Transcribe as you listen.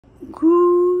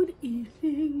Good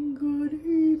evening, good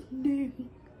evening,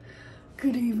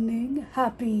 good evening.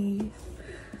 Happy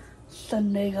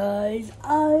Sunday, guys.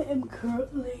 I am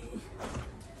currently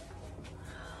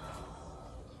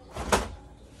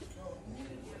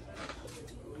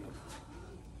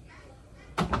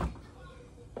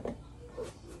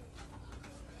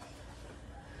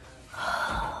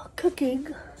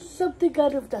cooking something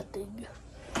out of nothing.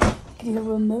 Can you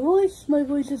hear my voice? My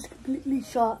voice is completely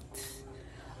shot.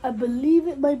 I believe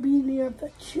it might be an ear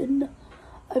infection.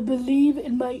 I believe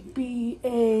it might be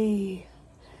a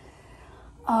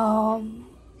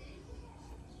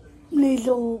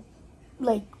nasal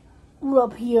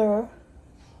rub here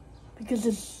because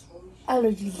it's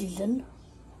allergy season.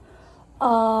 But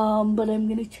I'm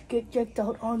gonna get checked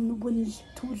out on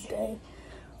Tuesday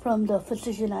from the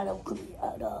physician at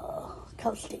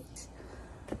Cal State.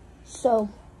 So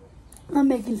I'm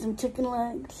making some chicken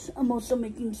legs. I'm also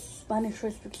making Spanish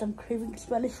rice because I'm craving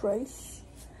Spanish rice.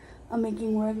 I'm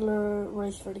making regular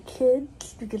rice for the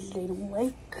kids because they don't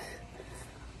like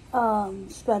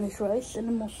Spanish rice. And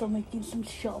I'm also making some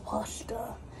shell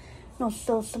pasta and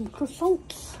also some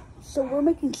croissants. So we're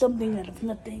making something out of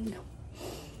nothing.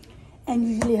 And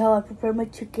usually how I prepare my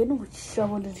chicken, which I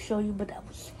wanted to show you, but that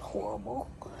was horrible.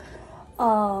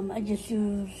 I just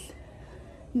use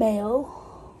mayo.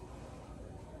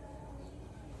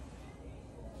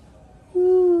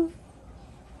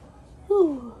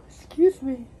 Excuse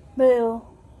me. Mayo,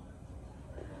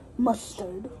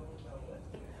 mustard,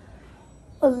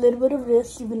 a little bit of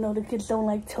this, even though the kids don't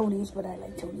like Tony's, but I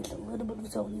like Tony's, a little bit of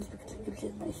Tony's because it gives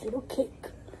it a nice little kick.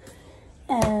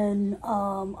 And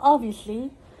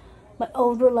obviously, my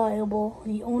own reliable,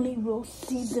 the only real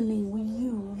seasoning we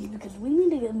use, because we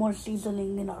need to get more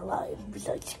seasoning in our lives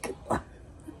besides chicken. But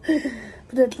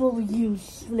that's what we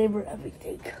use, flavor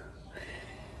everything.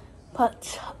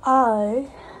 But I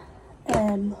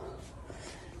am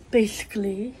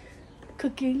basically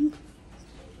cooking,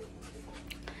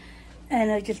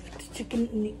 and I just put the chicken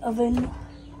in the oven.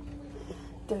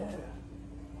 The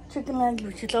chicken legs,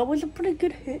 which is always a pretty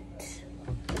good hit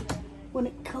when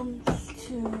it comes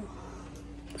to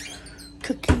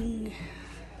cooking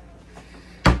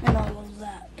and all of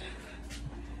that.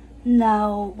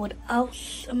 Now, what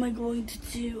else am I going to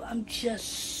do? I'm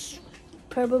just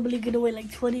probably gonna wait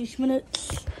like 20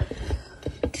 minutes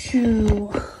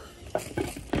to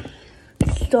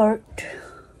start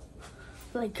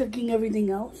cooking everything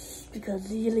else,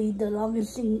 because usually the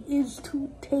longest thing to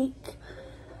take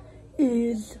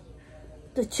is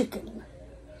the chicken.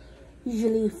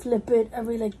 Usually flip it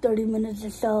every 30 minutes or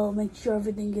so, make sure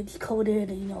everything gets coated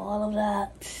and all of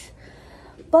that.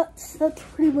 But that's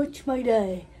pretty much my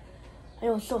day. I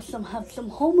also have some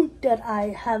homework that I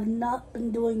have not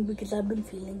been doing because I've been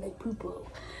feeling like poo-poo.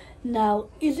 Now,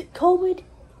 is it COVID?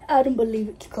 I don't believe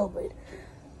it's COVID.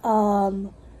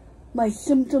 My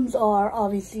symptoms are,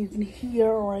 obviously you can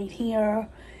hear right here.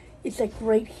 It's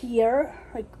right here,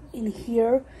 in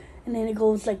here, and then it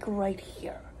goes right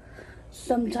here.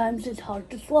 Sometimes it's hard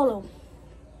to swallow.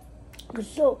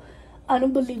 So, I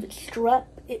don't believe it's strep.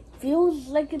 It feels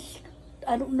like it's,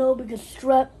 I don't know, because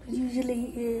strep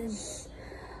usually is,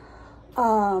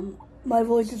 my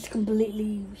voice is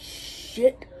completely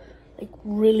shit.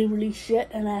 Really, really shit,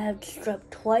 and I have strep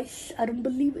twice. I don't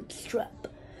believe it's strep.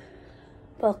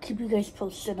 But I'll keep you guys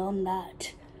posted on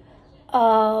that.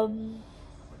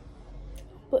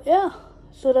 But yeah,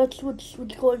 so that's what's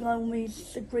going on with me.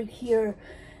 It's right here.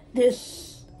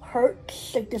 This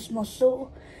hurts, this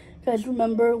muscle. You guys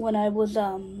remember when I was,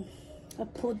 I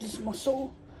pulled this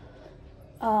muscle,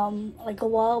 a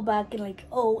while back in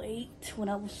 08 when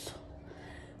I was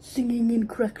singing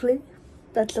incorrectly.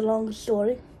 That's a long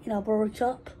story in our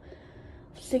workshop.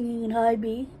 Singing in high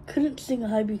B, couldn't sing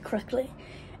high B correctly,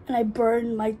 and I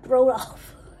burned my throat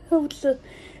off. It was an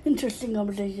interesting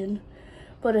conversation,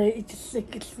 but it's just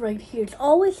it's right here. It's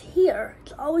always here.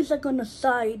 It's always on the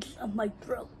sides of my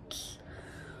throat,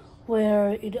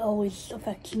 where it always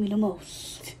affects me the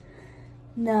most.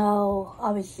 Now,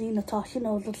 obviously, Natasha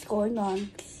knows what's going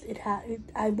on.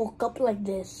 I woke up like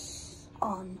this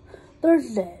on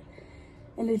Thursday,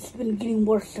 and it's been getting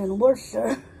worse and worse.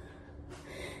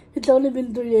 It's only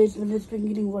been 3 days, but it's been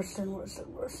getting worse and worse and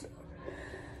worse.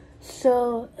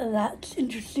 So that's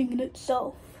interesting in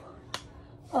itself.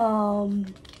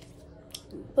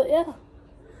 But yeah,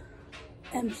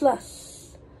 and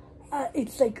plus,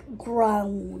 it's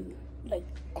grind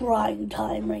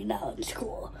time right now in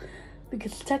school,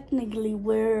 because technically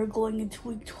we're going into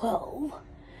week 12.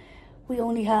 We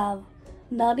only have,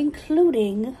 not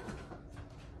including,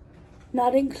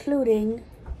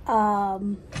 I'll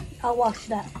wash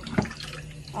that.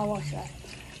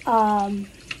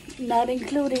 Not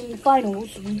including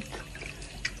finals week.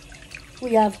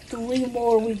 We have 3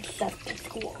 more weeks left of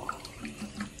school.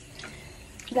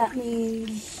 That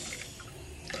means,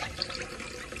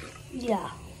 yeah,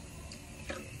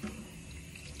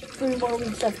 3 more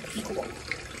weeks left of school.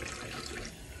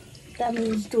 That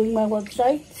means doing my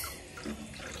website,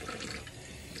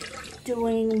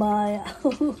 doing my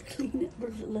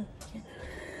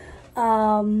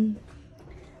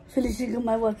finishing up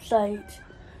my website,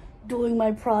 doing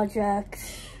my project,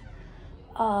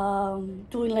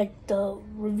 doing like the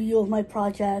review of my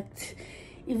project,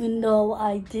 even though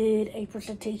I did a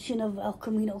presentation of El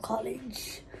Camino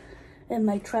College and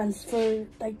my transfer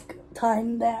like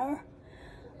time there,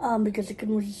 because I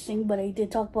couldn't really sing, but I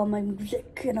did talk about my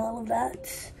music and all of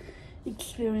that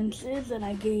experiences, and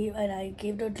I gave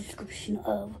the description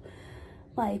of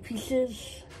my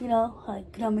pieces, you know,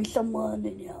 like Love Me Someone,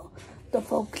 and you know, the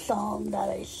folk song that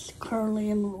I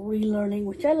currently am relearning,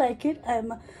 which I like it.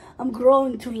 I'm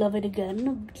growing to love it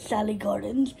again, Sally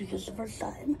Gardens, because the first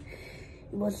time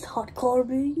it was hot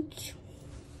garbage.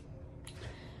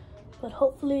 But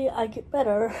hopefully I get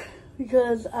better,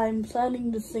 because I'm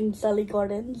planning to sing Sally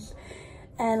Gardens,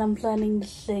 and I'm planning to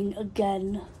sing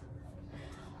again.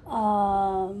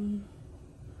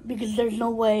 Because there's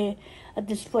no way at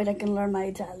this point I can learn my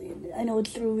Italian. I know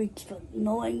it's 3 weeks, but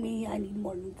knowing me, I need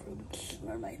more than 3 weeks to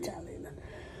learn my Italian.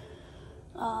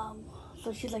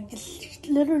 So she's like, just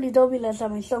literally told me last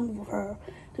time I sung with her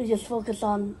to just focus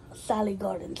on Sally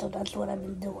Garden. So that's what I've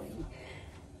been doing.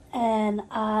 And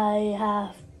I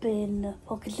have been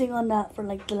focusing on that for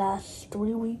like the last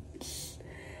 3 weeks.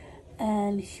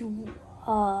 And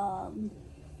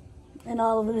and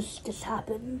all of this just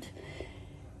happened.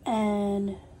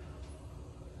 And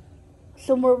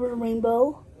Somewhere Over the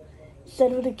Rainbow,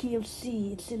 instead of the key of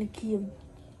C, it's in the key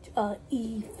of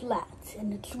E flat,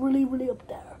 and it's really, really up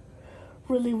there.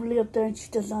 Really, really up there, and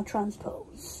she does not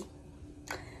transpose.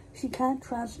 She can't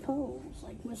transpose.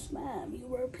 Like, Miss Ma'am, you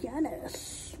were a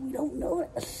pianist. We don't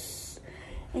notice.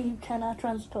 And you cannot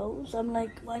transpose. I'm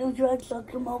like, why don't you ask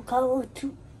Dr. Mokawa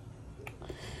to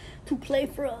play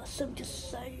for us? I'm just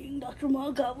saying, Dr.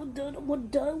 Mokawa would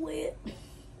do it.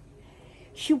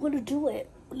 She would do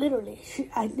it. Literally,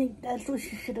 I think that's what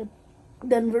she should have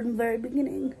done from the very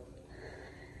beginning.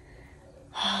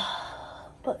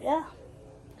 But yeah,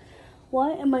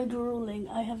 why am I drooling?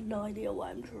 I have no idea why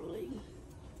I'm drooling.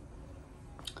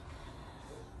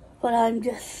 But I'm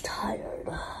just tired.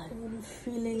 I'm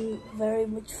feeling very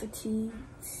much fatigued.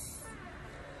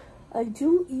 I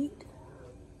do eat.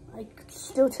 I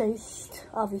still taste,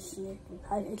 obviously.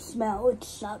 I smell.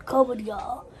 It's not COVID,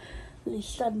 y'all. At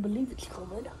least I don't believe it's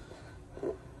COVID.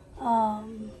 I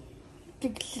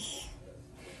think it's just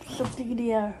something in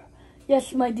the air.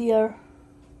 Yes, my dear.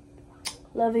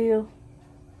 Love you.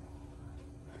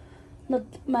 Not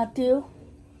Matthew.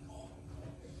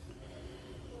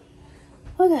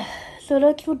 Okay, so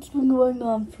that's what's been going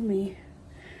on for me.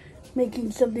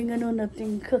 Making something I know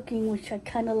nothing, cooking, which I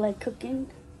kind of like cooking.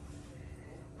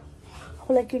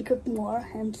 Hopefully I can cook more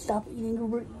and stop eating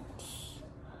Uber Eats.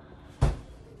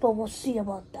 But we'll see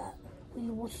about that. We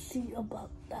will see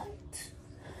about that.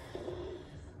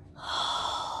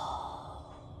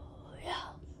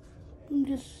 Yeah. I'm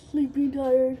just sleepy,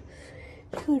 tired.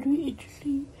 It's going to be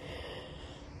interesting.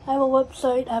 I have a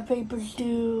website, I have papers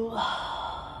due.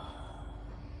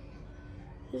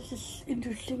 This is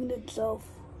interesting in itself.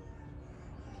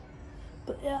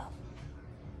 But yeah.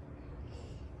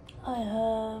 I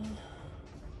have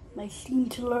my scene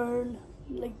to learn.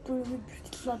 Like 3 weeks,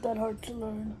 it's not that hard to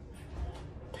learn.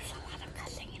 There's a lot of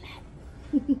cussing in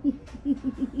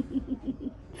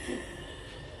it.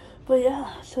 But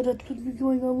yeah, so that's what's been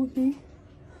going on with me.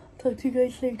 Talk to you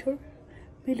guys later.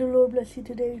 May the Lord bless you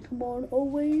today, tomorrow, and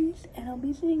always. And I'll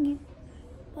be singing.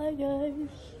 Bye, guys.